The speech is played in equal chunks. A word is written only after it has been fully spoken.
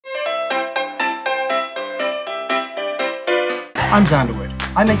I'm Xanderwood.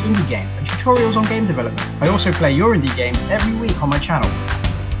 I make indie games and tutorials on game development. I also play your indie games every week on my channel.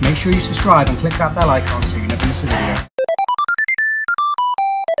 Make sure you subscribe and click that bell icon so you never miss a video.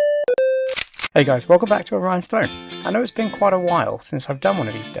 Hey guys, welcome back to Orion's Throne. I know it's been quite a while since I've done one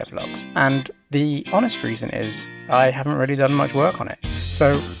of these devlogs, and the honest reason is I haven't really done much work on it.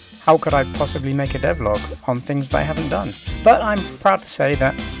 So how could I possibly make a devlog on things that I haven't done? But I'm proud to say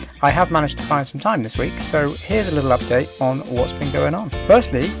that I have managed to find some time this week, so here's a little update on what's been going on.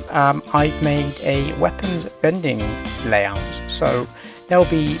 Firstly, I've made a weapons vending layout, so there'll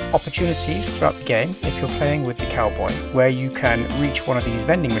be opportunities throughout the game if you're playing with the cowboy where you can reach one of these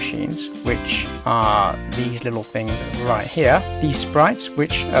vending machines, which are these little things right here. These sprites,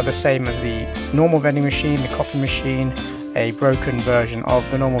 which are the same as the normal vending machine, the coffee machine, a broken version of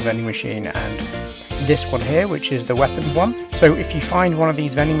the normal vending machine, and this one here, which is the weapons one. So if you find one of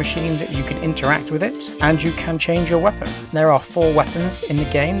these vending machines, you can interact with it and you can change your weapon. There are 4 weapons in the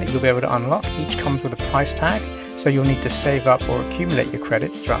game that you'll be able to unlock. Each comes with a price tag, so you'll need to save up or accumulate your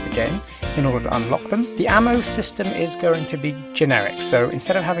credits throughout the game in order to unlock them. The ammo system is going to be generic, so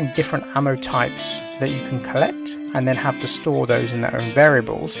instead of having different ammo types that you can collect and then have to store those in their own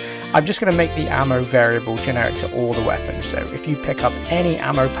variables, I'm just going to make the ammo variable generic to all the weapons. So if you pick up any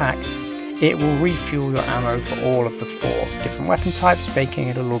ammo pack, it will refuel your ammo for all of the 4 different weapon types, making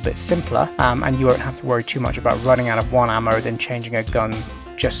it a little bit simpler, and you won't have to worry too much about running out of one ammo, then changing a gun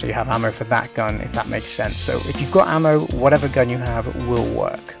just so you have ammo for that gun, if that makes sense. So if you've got ammo, whatever gun you have will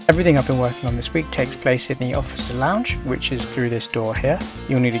work. Everything I've been working on this week takes place in the officer's lounge, which is through this door here.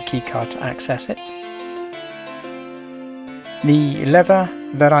 You'll need a key card to access it. The lever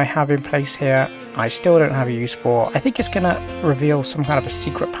that I have in place here, I still don't have a use for. I think it's going to reveal some kind of a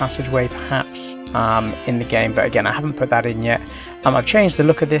secret passageway perhaps in the game, but again, I haven't put that in yet. I've changed the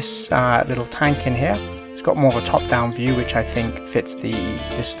look of this little tank in here. It's got more of a top-down view, which I think fits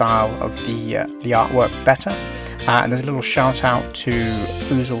the style of the artwork better. And there's a little shout out to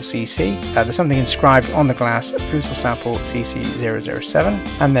Foozle CC. There's something inscribed on the glass, Foozle sample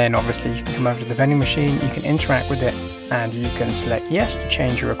CC007. And then obviously you can come over to the vending machine, you can interact with it, and you can select yes to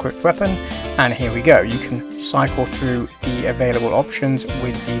change your equipped weapon. And here we go. You can cycle through the available options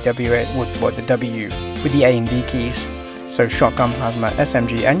with the with the A and D keys. So shotgun, plasma,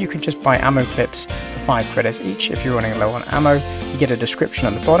 SMG, and you can just buy ammo clips for 5 credits each. If you're running low on ammo, you get a description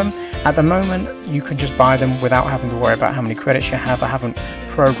at the bottom. At the moment, you can just buy them without having to worry about how many credits you have. I haven't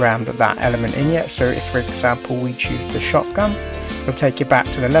programmed that element in yet. So if, for example, we choose the shotgun, it'll take you back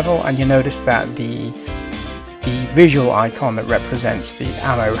to the level, and you notice that the visual icon that represents the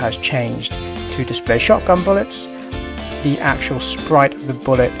ammo has changed to display shotgun bullets. The actual sprite of the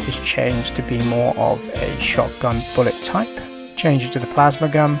bullet is changed to be more of a shotgun bullet type. Change it to the plasma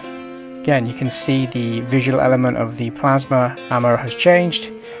gun. Again, you can see the visual element of the plasma ammo has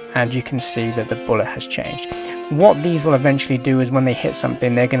changed, and you can see that the bullet has changed. What these will eventually do is when they hit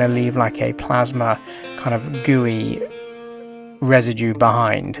something, they're going to leave like a plasma kind of gooey residue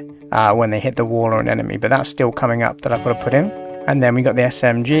behind when they hit the wall or an enemy, but that's still coming up that I've got to put in. And then we got the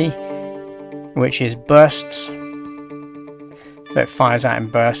SMG, which is bursts. So it fires out in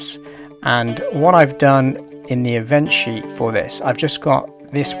bursts, and what I've done in the event sheet for this, I've just got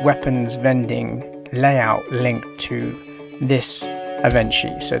this weapons vending layout linked to this event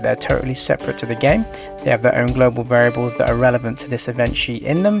sheet, so they're totally separate to the game. They have their own global variables that are relevant to this event sheet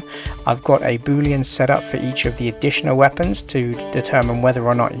in them. I've got a boolean set up for each of the additional weapons to determine whether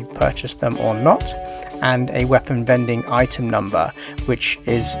or not you purchased them or not, and a weapon vending item number, which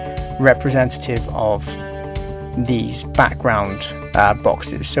is representative of these background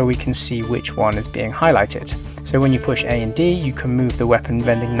boxes, so we can see which one is being highlighted. So when you push A and D, you can move the weapon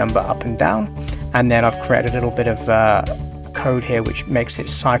vending number up and down, and then I've created a little bit of code here which makes it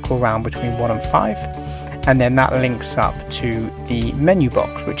cycle around between 1 and 5, and then that links up to the menu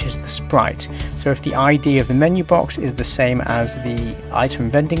box, which is the sprite. So if the ID of the menu box is the same as the item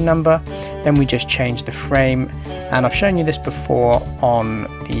vending number, then we just change the frame, and I've shown you this before on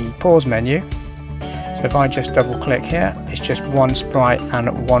the pause menu. So if I just double click here, it's just one sprite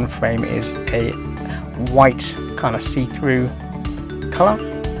and one frame is a white kind of see-through color,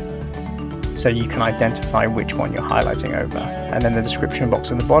 so you can identify which one you're highlighting over. And then the description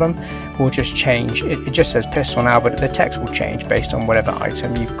box at the bottom will just change. It just says pistol now, but the text will change based on whatever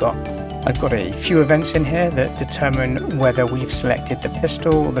item you've got. I've got a few events in here that determine whether we've selected the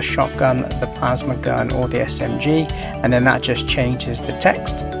pistol, the shotgun, the plasma gun, or the SMG, and then that just changes the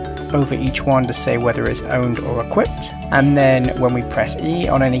text. over each one to say whether it's owned or equipped. And then when we press E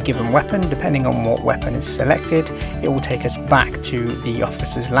on any given weapon, depending on what weapon is selected, it will take us back to the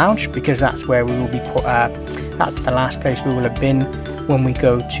officer's lounge, because that's where we will be put, that's the last place we will have been when we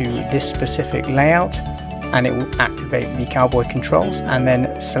go to this specific layout, and it will activate the cowboy controls and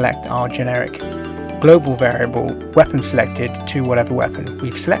then select our generic global variable weapon selected to whatever weapon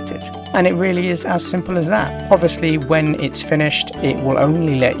we've selected. And it really is as simple as that. Obviously, when it's finished, it will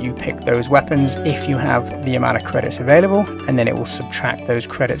only let you pick those weapons if you have the amount of credits available, and then it will subtract those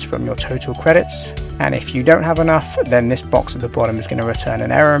credits from your total credits. And if you don't have enough, then this box at the bottom is going to return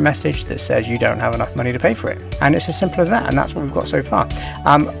an error message that says you don't have enough money to pay for it. And it's as simple as that, and that's what we've got so far.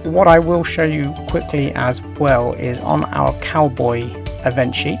 What I will show you quickly as well is on our cowboy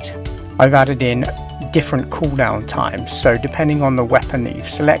event sheet, I've added in different cooldown times. So depending on the weapon that you've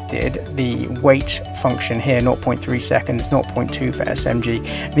selected, the wait function here, 0.3 seconds, 0.2 for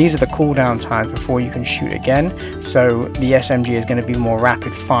SMG, these are the cooldown times before you can shoot again. So the SMG is going to be more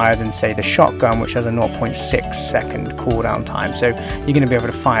rapid fire than, say, the shotgun, which has a 0.6 second cooldown time. So you're going to be able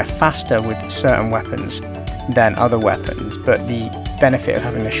to fire faster with certain weapons than other weapons, but the benefit of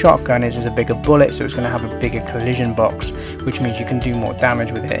having the shotgun is a bigger bullet, so it's going to have a bigger collision box, which means you can do more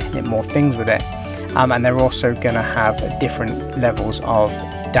damage with it, hit more things with it. And they're also going to have different levels of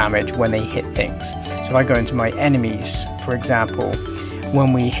damage when they hit things. So if I go into my enemies, for example,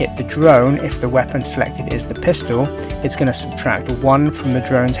 when we hit the drone, if the weapon selected is the pistol, it's going to subtract 1 from the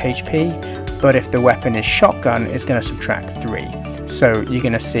drone's HP, but if the weapon is shotgun, it's going to subtract 3. So you're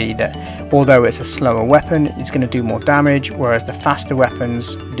going to see that although it's a slower weapon, it's going to do more damage, whereas the faster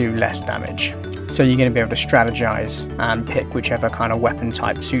weapons do less damage. So you're going to be able to strategize and pick whichever kind of weapon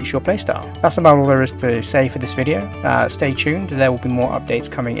type suits your playstyle. That's about all there is to say for this video. Stay tuned, there will be more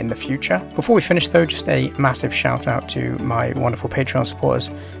updates coming in the future. Before we finish though, just a massive shout out to my wonderful Patreon supporters: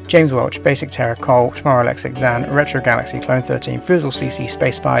 James Welch, Basic Terror, Cole, Tomorrow Lexic, Zan, Retro Galaxy, Clone 13, Foozle CC,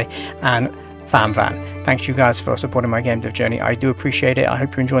 Space Spy, and FanVan. Thanks you guys for supporting my game dev journey. I do appreciate it. I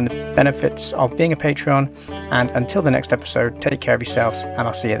hope you're enjoying the benefits of being a Patreon, and until the next episode, take care of yourselves, and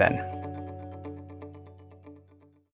I'll see you then.